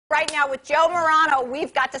Right now with Joe Morano,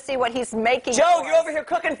 we've got to see what he's making. Joe, you're over here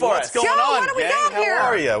cooking for us. What's going on, what do we gang? got here? How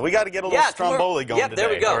are you? We got to get a little stromboli going today. There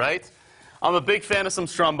we go. All right? I'm a big fan of some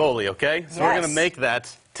stromboli, okay? So we're going to make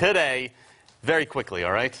that today very quickly,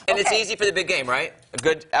 all right? And it's easy for the big game, right? A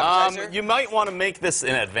good appetizer? You might want to make this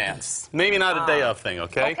in advance. Maybe not a day of thing,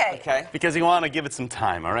 okay? Okay. Because you want to give it some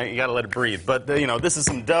time, all right? You got to let it breathe. But, you know, this is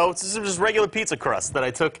some dough. This is just regular pizza crust that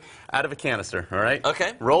I took out of a canister, all right?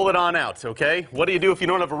 Okay. Roll it on out, okay? What do you do if you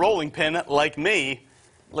don't have a rolling pin like me?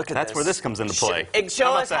 Look at That's where this comes into play.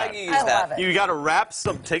 Show us how you use I that. love it. You got to wrap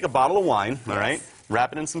some, take a bottle of wine, all right?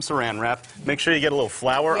 Wrap it in some saran wrap. Make sure you get a little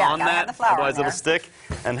flour on gotta have that, the flour otherwise in there. it'll stick.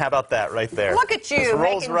 And how about that right there? Look at you, Just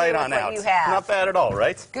rolls making right do with on what out. you have. Not bad at all,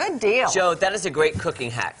 right? Good deal. Joe, that is a great cooking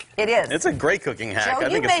hack. It is. It's a great cooking hack. Joe, I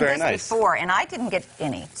think you it's made very this nice. before, and I didn't get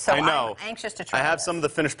any, so I know. I'm anxious to try I have this. some of the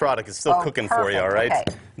finished product. It's still cooking for you, all right? Okay.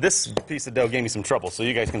 This piece of dough gave me some trouble, so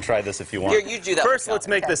you guys can try this if you want. Here, you do that. First, let's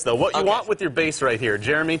make this, though. What you want with your base right here,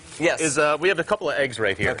 Jeremy, is we have a couple of eggs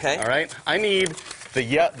right here. Okay. All right? I need the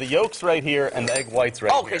yolks right here and the egg whites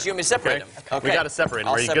right here. Okay, so you want me to separate them. Okay. We got to separate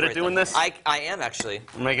them. Are you good at doing this? I am, actually.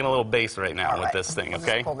 I'm making a little base right now with this thing,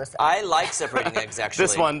 okay? Pull this out. I like separating eggs, actually.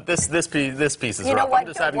 This piece is You know rough. what? I'm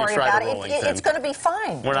just Don't having you worry try about the rolling it. pin. It's going to be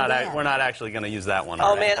fine. We're not actually going to use that one. Oh,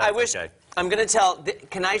 all right? man, I That's wish... okay. I'm going to tell...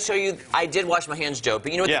 Can I show you... I did wash my hands, Joe,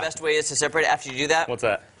 but you know what the best way is to separate it after you do that? What's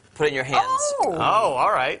that? Put it in your hands. Oh,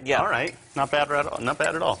 all right. Yeah. All right. Not bad at all. Not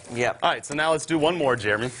bad at all. Yeah. All right, so now let's do one more,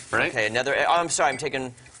 Jeremy. Right? Okay, another... Oh, I'm sorry, I'm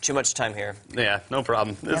taking too much time here. Yeah, no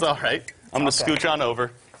problem. It's all right. I'm going to scooch on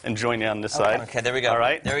over and join you on this side. Okay, there we go. All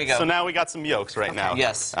right? There we go. So now we got some yolks right now.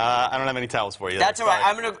 Yes. I don't have any towels for you. That's all right.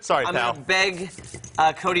 I'm going pal. to beg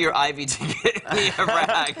Cody or Ivy to get me a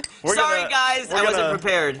rag. Sorry, guys. I wasn't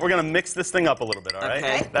prepared. We're going to mix this thing up a little bit, all right?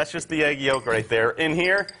 Okay. That's just the egg yolk right there. In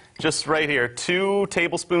here, just right here, 2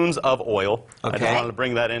 tablespoons of oil. Okay. I just wanted to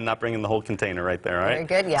bring that in, not bring in the whole container right there, all right?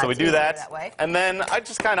 Very good, yeah. So we it's do easier that. way. And then I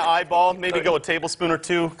just kind of eyeball, maybe go a tablespoon or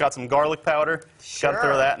 2. Got some garlic powder. Got to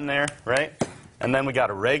throw that in there, right? And then we got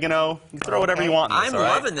oregano. You can throw whatever you want in this, I'm all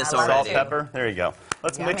right? loving this Salt, already. pepper. There you go.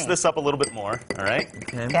 Let's mix this up a little bit more, all right?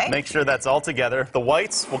 Okay. Make sure that's all together. The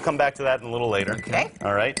whites, we'll come back to that in a little later. Okay.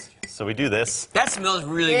 All right. So we do this. That smells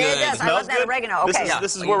really It good. does. I love that oregano. Okay.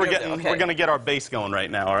 This is where we're going to get our base going right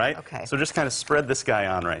now, all right? Okay. So just kind of spread this guy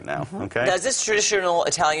on right now, okay? Now, is this traditional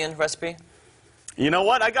Italian recipe? You know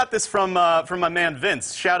what? I got this from my man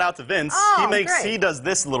Vince. Shout out to Vince. Oh, great. He does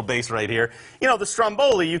this little base right here. You know, the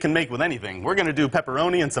stromboli you can make with anything. We're going to do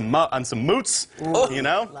pepperoni and some moots. You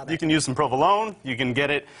know, you can use some provolone. You can get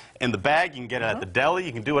it in the bag. You can get it at the deli.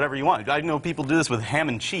 You can do whatever you want. I know people do this with ham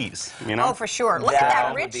and cheese. You know? Oh, for sure. Look at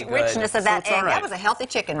that richness of that egg. That was a healthy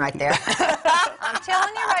chicken right there. I'm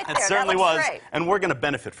telling you right there. It certainly that looks was, great. and we're going to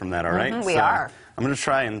benefit from that. All right. We are. I'm going to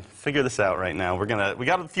try and figure this out right now. We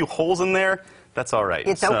got a few holes in there. That's all right.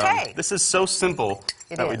 It's okay. This is so simple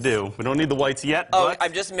that we do. We don't need the whites yet. Oh, but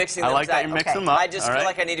I'm just mixing them. I like that you're mixing them up. I just feel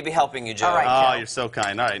like I need to be helping you, Joe. All right, Oh, Joe. you're so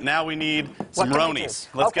kind. All right, now we need some What can we ronies.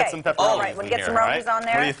 do? Let's get some pepperonis. All right, we'll in get here, some all right? ronies on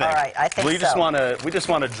there? What do you think? All right, I think we just so. We just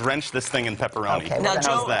want to drench this thing in pepperoni. Okay, Now, How's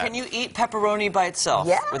Joe, that? can you eat pepperoni by itself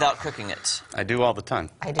without cooking it? I do all the time.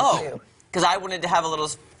 I do too. Because I wanted to have a little...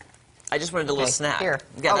 I just wanted a little snack. Here.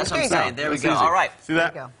 Yeah, that's what I'm saying. There we It's go. easy. All right. See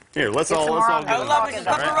that? There you go. Here, let's Get all some get more it. I love on this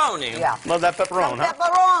there. pepperoni. Yeah. Love that pepperoni, huh?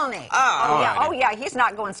 Pepperoni. Ah. Oh yeah, he's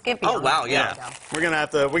not going skimpy. Oh, on wow, this. yeah. There you go. We're gonna have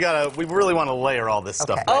to. We really want to layer all this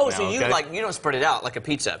stuff. Okay. Right Oh, now, so you okay? you don't spread it out like a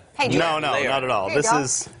pizza. Hey, No, not at all. Here you This go.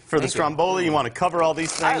 is for the stromboli. You want to cover all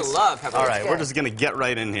these I things. love pepperoni. All right, Good. we're just gonna get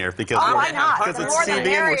right in here because why not? because The it's more the TV and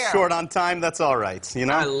merrier. we're short on time. That's all right. You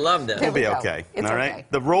know. I love that. We'll we be go. okay. It's all right. okay.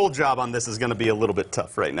 The roll job on this is going to be a little bit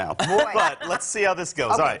tough right now. But let's see how this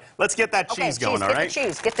goes. Okay. All right. Let's get that cheese going. cheese, All get the right.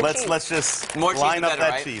 cheese, get the cheese. Let's just More cheese line the up better,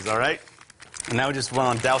 that right? cheese. All right. And now we just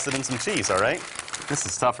want to douse it in some cheese. All right. This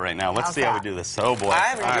is tough right now. Let's How's see how we that? do this. Oh boy.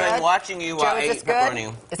 I'm All right. enjoying watching you Joe, is eat this good?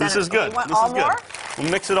 pepperoni. This is good. You want This all is good. more?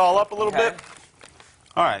 We'll mix it all up a little Okay. bit.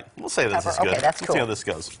 All right. We'll say this is Pepper. good. Okay, that's Let's cool. see how this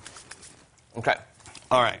goes. Okay.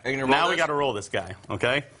 All right. Are you gonna roll now we this? got to roll this guy.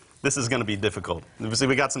 Okay. This is going to be difficult. See,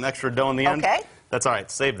 we got some extra dough in the end. Okay. That's all right.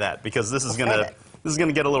 Save that because this is We'll going save to it. this is going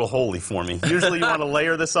to get a little holy for me. Usually you want to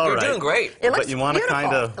layer this all You're right. doing great. It looks But you want to beautiful.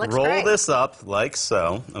 kind It of looks roll great. this up like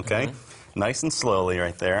so. Okay. Nice and slowly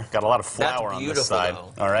right there. Got a lot of flour on this beautiful, side.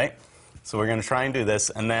 though. All right. So we're going to try and do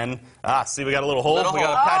this, and then see, we got a little hole. Little We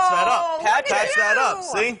got hole. to patch that Oh, up. look at Patch that you. up.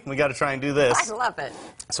 See, we got to try and do this. I love it.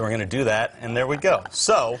 So we're going to do that, and there we go.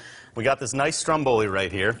 So we got this nice stromboli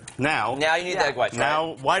right here. Now Now you need the egg whites, right?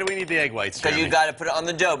 now, why do we need the egg whites, Because Jeremy? you got to put it on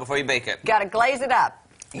the dough before you bake it. Got to glaze it up.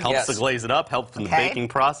 Helps Yes. to glaze it up, helps in the Okay. baking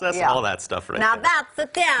process, Yeah. all that stuff right Now there.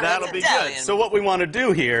 that's Italian. That'll be Italian. good. So what we want to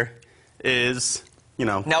do here is, you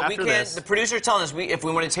know, now we after can. this, The producer's telling us if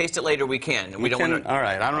we want to taste it later, we can. And we don't want to. All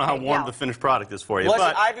right. I don't know how warm the finished product is for you, Well,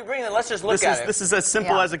 but Ivy, bring it. Let's just look at it. This is as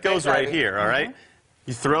simple as it goes right here. All right.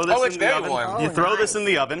 You throw this in the oven. Warm. You throw this in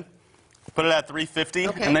the oven. Put it at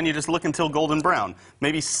 350, and then you just look until golden brown.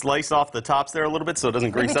 Maybe slice off the tops there a little bit so it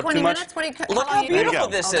doesn't grease up too much. Look how beautiful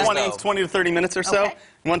this is, 20 to 30 minutes or so.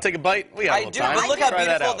 You want to take a bite? We got a little time. But look how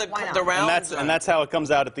beautiful the round. And that's how it comes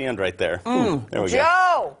out at the end right there. There we go.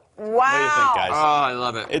 Joe! Wow. What do you think, guys? Oh, I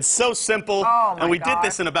love it. It's so simple, and we did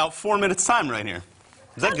this in about 4 minutes time right here.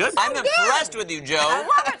 Is that good? I'm impressed with you, Joe. I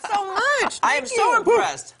love it so much. I am so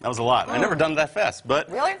impressed. That was a lot. I've never done it that fast,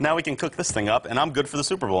 but really? Now we can cook this thing up, and I'm good for the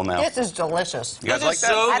Super Bowl now. This is delicious. You guys like that?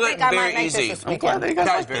 So good, I think I very might make easy. this this weekend. You guys That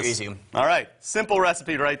like was very this. easy. All right, simple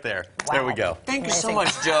recipe right there. Wow. There we go. Thank you so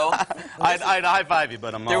much, Joe. I'd high five you,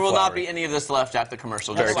 but I'm There will not be any of this left after the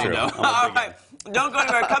commercial, just so you know. All right, don't go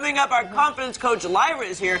anywhere. Coming up, our confidence coach Lyra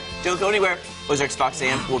is here. Don't go anywhere. Ozarks Fox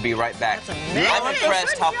AM will be right back. I'm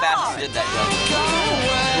impressed how fast you did that, Joe.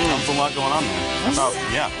 There's a lot going on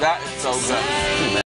there. Yeah. That is so good.